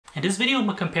In this video, I'm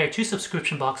going to compare two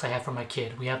subscription boxes I have for my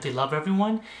kid. We have the Lovevery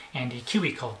one and the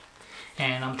KiwiCo.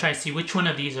 And I'm trying to see which one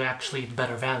of these are actually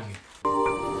better value.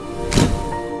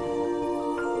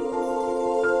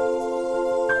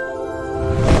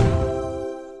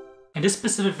 In this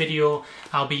specific video,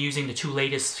 I'll be using the two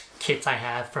latest kits I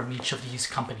have from each of these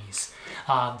companies.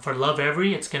 For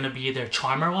Lovevery, it's going to be their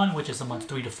Charmer one, which is a month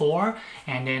 3 to 4.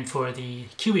 And then for the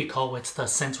KiwiCo, it's the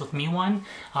Sense With Me one.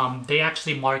 They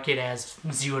actually mark it as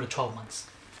 0 to 12 months.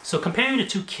 So comparing the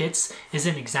two kits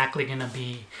isn't exactly going to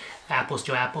be apples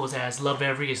to apples, as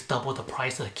Lovevery is double the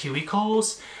price of the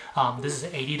KiwiCo's. This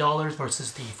is $80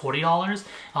 versus the $40.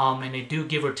 And they do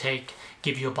give or take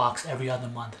give you a box every other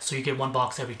month. So you get one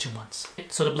box every 2 months.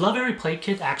 So the Lovevery Play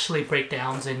Kit actually breaks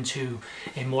down into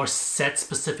a more set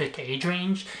specific age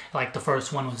range. Like the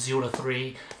first one was 0 to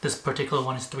 3. This particular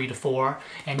one is 3 to 4.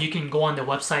 And you can go on the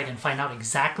website and find out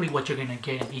exactly what you're going to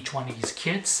get in each one of these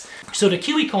kits. So the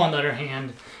KiwiCo, on the other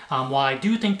hand, while I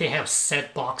do think they have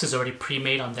set boxes already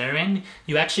pre-made on their end,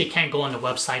 you actually can't go on the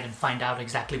website and find out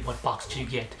exactly what box you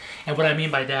get. And what I mean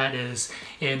by that is,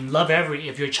 in Lovevery,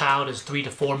 if your child is 3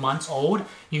 to 4 months old,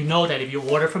 you know that if you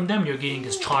order from them, you're getting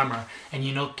this Charmer, and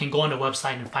you can go on the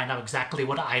website and find out exactly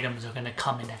what items are going to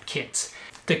come in that kit.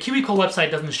 The KiwiCo website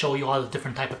doesn't show you all the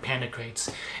different type of Panda crates.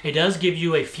 It does give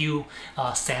you a few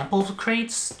sample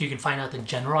crates. You can find out the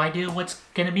general idea of what's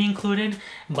going to be included,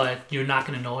 but you're not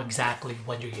going to know exactly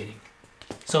what you're getting.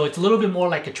 So it's a little bit more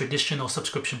like a traditional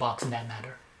subscription box in that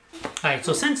matter. Alright,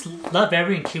 so since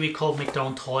Lovevery and KiwiCo make their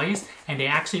own toys, and they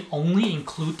actually only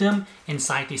include them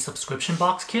inside the subscription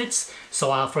box kits,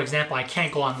 so for example, I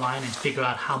can't go online and figure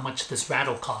out how much this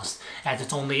rattle costs, as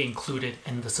it's only included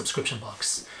in the subscription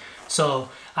box. So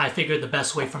I figured the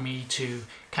best way for me to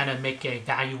kind of make a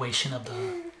valuation of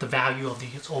the value of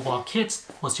these overall kits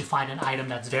was to find an item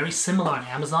that's very similar on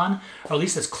Amazon, or at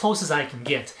least as close as I can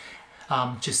get,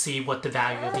 to see what the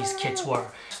value of these kits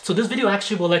were. So this video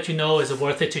actually will let you know, is it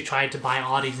worth it to try to buy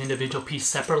all these individual pieces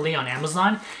separately on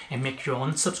Amazon and make your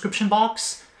own subscription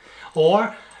box?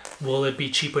 Or will it be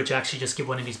cheaper to actually just get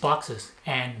one of these boxes?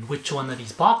 And which one of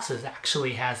these boxes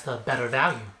actually has the better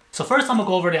value? So first I'm going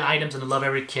to go over the items in the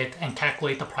Lovevery kit and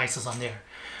calculate the prices on there.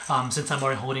 Since I'm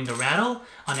already holding the rattle,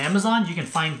 on Amazon you can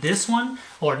find this one,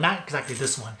 or not exactly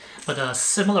this one, but a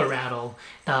similar rattle.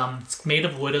 It's made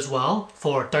of wood as well,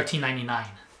 for $13.99.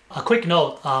 A quick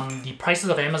note, the prices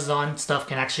of Amazon stuff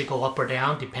can actually go up or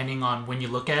down depending on when you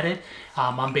look at it.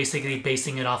 I'm basically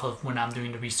basing it off of when I'm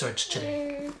doing the research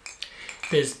today.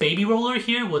 This baby roller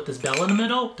here with this bell in the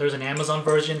middle, there's an Amazon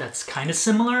version that's kind of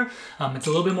similar. It's a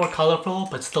little bit more colorful,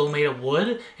 but still made of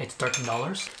wood. It's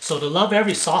 $13. So the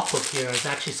Lovevery softbook here is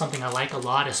actually something I like a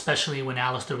lot, especially when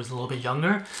Alistair was a little bit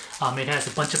younger. It has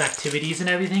a bunch of activities and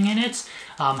everything in it.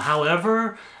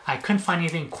 However, I couldn't find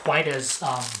anything quite as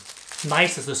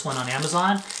nice as this one on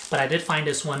Amazon, but I did find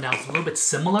this one that was a little bit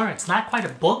similar. It's not quite a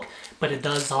book, but it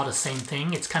does all the same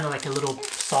thing. It's kind of like a little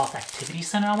soft activity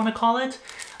center, I want to call it.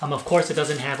 Of course, it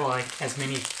doesn't have like as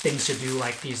many things to do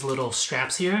like these little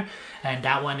straps here, and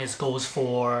that one goes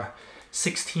for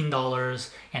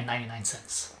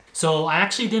 $16.99. So I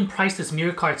actually didn't price this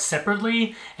mirror card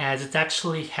separately, as it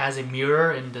actually has a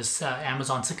mirror in this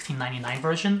Amazon $16.99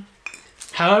 version.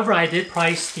 However, I did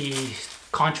price the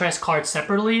contrast card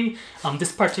separately.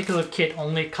 This particular kit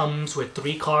only comes with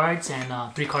 3 cards, and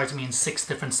 3 cards means 6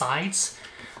 different sides,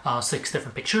 6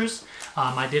 different pictures.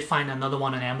 I did find another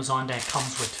one on Amazon that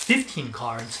comes with 15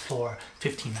 cards for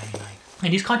 $15.99.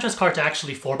 And these contrast cards are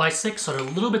actually 4x6, so they're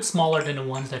a little bit smaller than the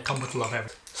ones that come with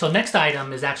Lovevery. So next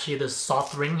item is actually this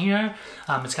soft ring here.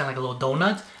 It's kind of like a little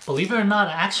donut. Believe it or not,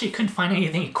 I actually couldn't find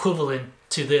anything equivalent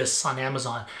to this on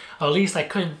Amazon. Or at least I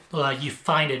couldn't you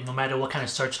find it no matter what kind of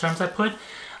search terms I put.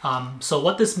 So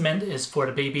what this meant is for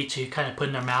the baby to kind of put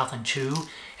in their mouth and chew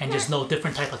and just know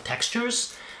different type of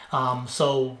textures.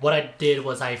 So what I did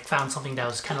was I found something that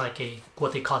was kind of like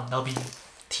what they call nubby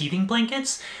teething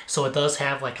blankets. So it does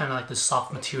have like kind of like this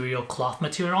soft material, cloth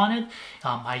material on it.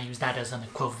 I use that as an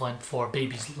equivalent for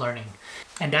babies learning.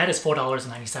 And that is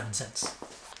 $4.97.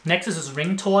 Next is this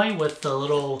ring toy with the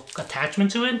little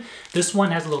attachment to it. This one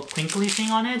has a little crinkly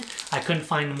thing on it. I couldn't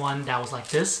find one that was like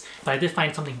this, but I did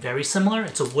find something very similar.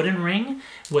 It's a wooden ring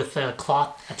with a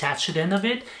cloth attached to the end of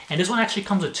it. And this one actually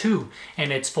comes with 2,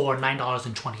 and it's for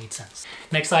 $9.28.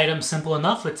 Next item, simple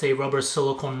enough. It's a rubber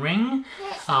silicone ring.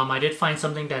 I did find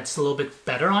something that's a little bit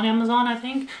better on Amazon, I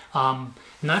think.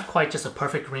 Not quite just a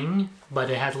perfect ring,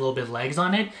 but it has a little bit of legs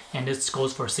on it, and this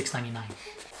goes for $6.99.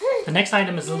 The next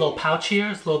item is a little pouch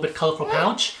here. It's a little bit colorful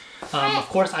pouch. Of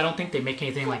course, I don't think they make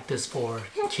anything like this for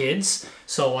kids.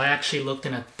 So I actually looked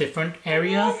in a different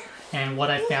area and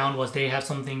what I found was they have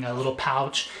something, a little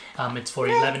pouch. It's for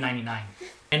 $11.99.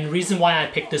 And the reason why I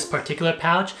picked this particular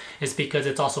pouch is because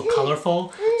it's also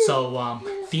colorful. So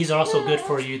these are also good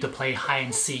for you to play hide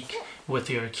and seek with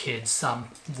your kids.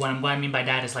 What I mean by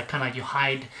that is like kind of like you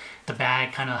hide the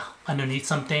bag kind of underneath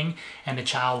something, and the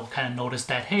child will kind of notice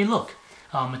that, hey, look,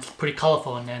 it's pretty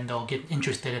colorful, and then they'll get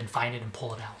interested and find it and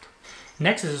pull it out.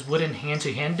 Next is wooden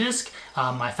hand-to-hand disc.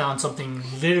 I found something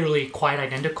literally quite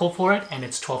identical for it, and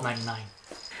it's $12.99.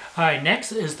 Alright,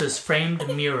 next is this framed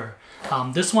mirror.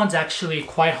 This one's actually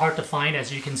quite hard to find.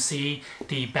 As you can see,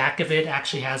 the back of it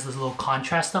actually has this little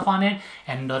contrast stuff on it,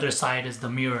 and the other side is the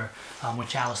mirror,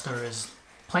 which Alistair is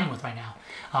playing with right now.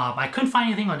 I couldn't find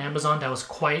anything on Amazon that was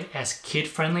quite as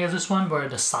kid-friendly as this one, where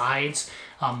the sides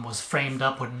was framed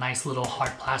up with nice little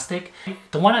hard plastic.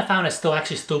 The one I found is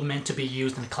still meant to be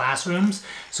used in classrooms,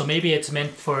 so maybe it's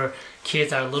meant for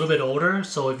kids that are a little bit older.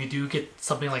 So if you do get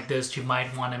something like this, you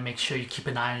might want to make sure you keep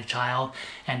an eye on your child.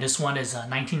 And this one is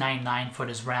 $19.99 for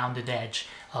this rounded edge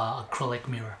acrylic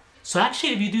mirror. So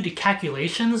actually, if you do the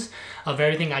calculations of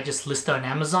everything I just listed on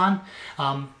Amazon,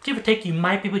 give or take, you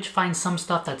might be able to find some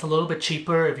stuff that's a little bit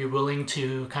cheaper if you're willing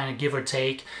to kind of give or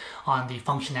take on the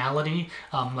functionality.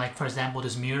 Like for example,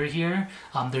 this mirror here,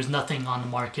 there's nothing on the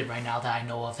market right now that I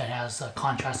know of that has a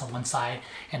contrast on one side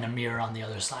and a mirror on the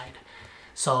other side.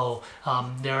 So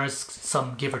there is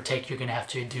some give or take you're gonna have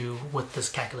to do with this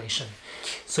calculation.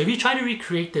 So if you try to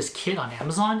recreate this kit on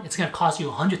Amazon, it's gonna cost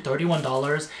you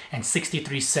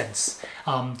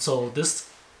 $131.63. So this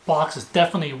box is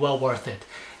definitely well worth it.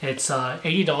 It's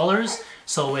 $80,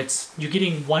 so you're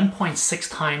getting 1.6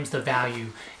 times the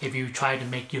value if you try to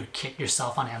make your kit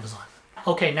yourself on Amazon.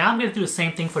 Okay, now I'm gonna do the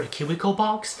same thing for the KiwiCo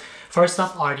box. First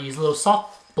up are these little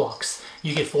soft blocks.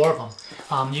 You get 4 of them.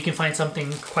 You can find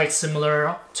something quite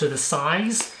similar to the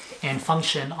size and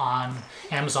function on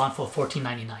Amazon for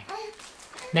 $14.99.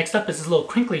 Next up is this little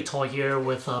crinkly toy here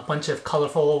with a bunch of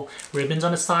colorful ribbons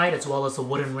on the side, as well as a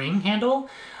wooden ring handle.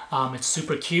 It's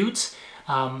super cute.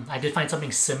 I did find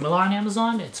something similar on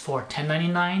Amazon. It's for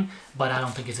 $10.99, but I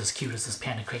don't think it's as cute as this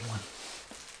Panda Crate one.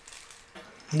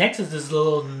 Next is this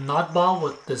little nut ball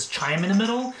with this chime in the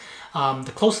middle.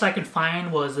 The closest I could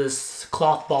find was this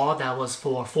cloth ball that was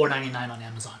for $4.99 on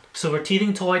Amazon. So a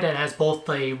teething toy that has both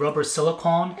a rubber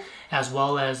silicone as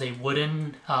well as a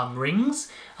wooden rings.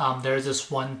 There's this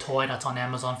one toy that's on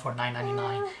Amazon for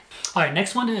 $9.99. Alright,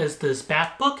 next one is this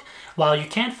bath book. While you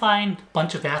can't find a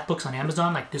bunch of bath books on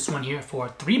Amazon like this one here for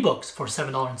 3 books for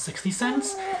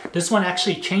 $7.60, this one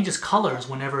actually changes colors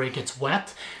whenever it gets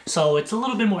wet. So it's a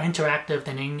little bit more interactive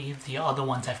than any of the other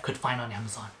ones I could find on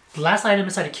Amazon. The last item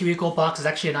inside the KiwiCo box is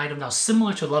actually an item that was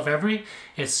similar to Lovevery.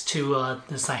 It's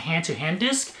this hand-to-hand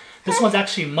disc. This one's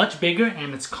actually much bigger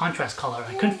and it's contrast color.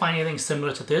 I couldn't find anything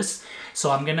similar to this,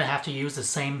 so I'm gonna have to use the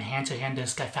same hand-to-hand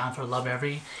disc I found for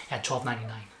Lovevery at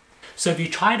 $12.99. So if you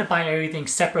try to buy everything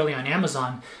separately on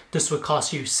Amazon, this would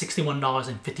cost you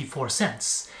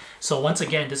 $61.54. So once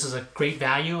again, this is a great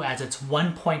value as it's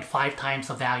 1.5 times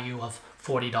the value of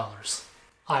 $40.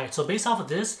 Alright, so based off of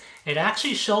this, it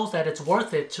actually shows that it's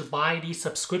worth it to buy these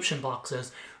subscription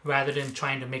boxes rather than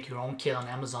trying to make your own kit on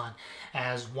Amazon,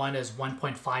 as one is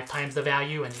 1.5 times the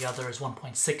value and the other is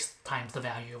 1.6 times the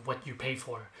value of what you pay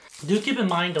for. Do keep in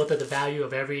mind though that the value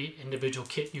of every individual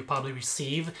kit you probably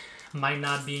receive might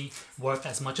not be worth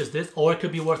as much as this, or it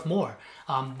could be worth more.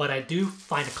 But I do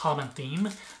find a common theme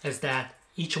is that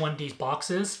each one of these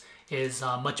boxes is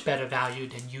much better value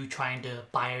than you trying to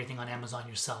buy everything on Amazon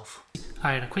yourself.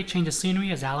 Alright, a quick change of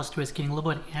scenery as Alistair is getting a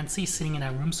little bit antsy sitting in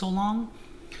that room so long.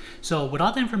 So with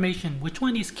all the information, which one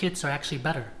of these kits are actually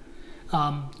better?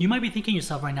 You might be thinking to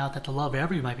yourself right now that the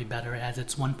Lovevery might be better as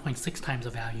it's 1.6 times the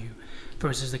value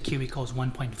versus the KiwiCo's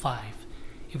 1.5.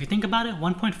 If you think about it,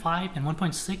 1.5 and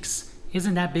 1.6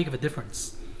 isn't that big of a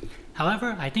difference.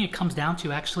 However, I think it comes down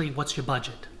to actually what's your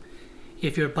budget.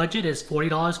 If your budget is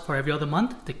 $40 for every other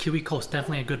month, the KiwiCo is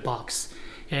definitely a good box.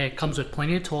 It comes with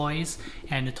plenty of toys,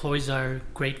 and the toys are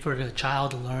great for the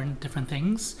child to learn different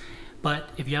things. But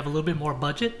if you have a little bit more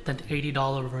budget, then the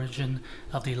 $80 version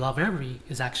of the Lovevery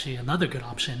is actually another good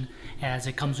option, as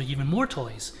it comes with even more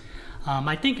toys.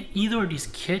 I think either of these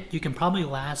kits, you can probably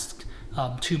last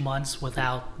 2 months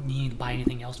without needing to buy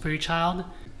anything else for your child.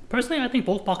 Personally, I think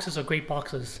both boxes are great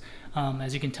boxes.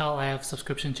 As you can tell, I have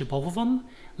subscription to both of them.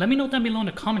 Let me know down below in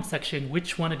the comment section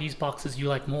which one of these boxes you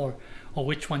like more, or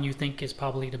which one you think is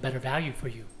probably the better value for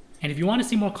you. And if you want to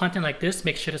see more content like this,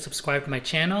 make sure to subscribe to my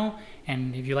channel.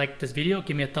 And if you like this video,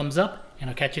 give me a thumbs up, and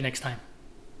I'll catch you next time.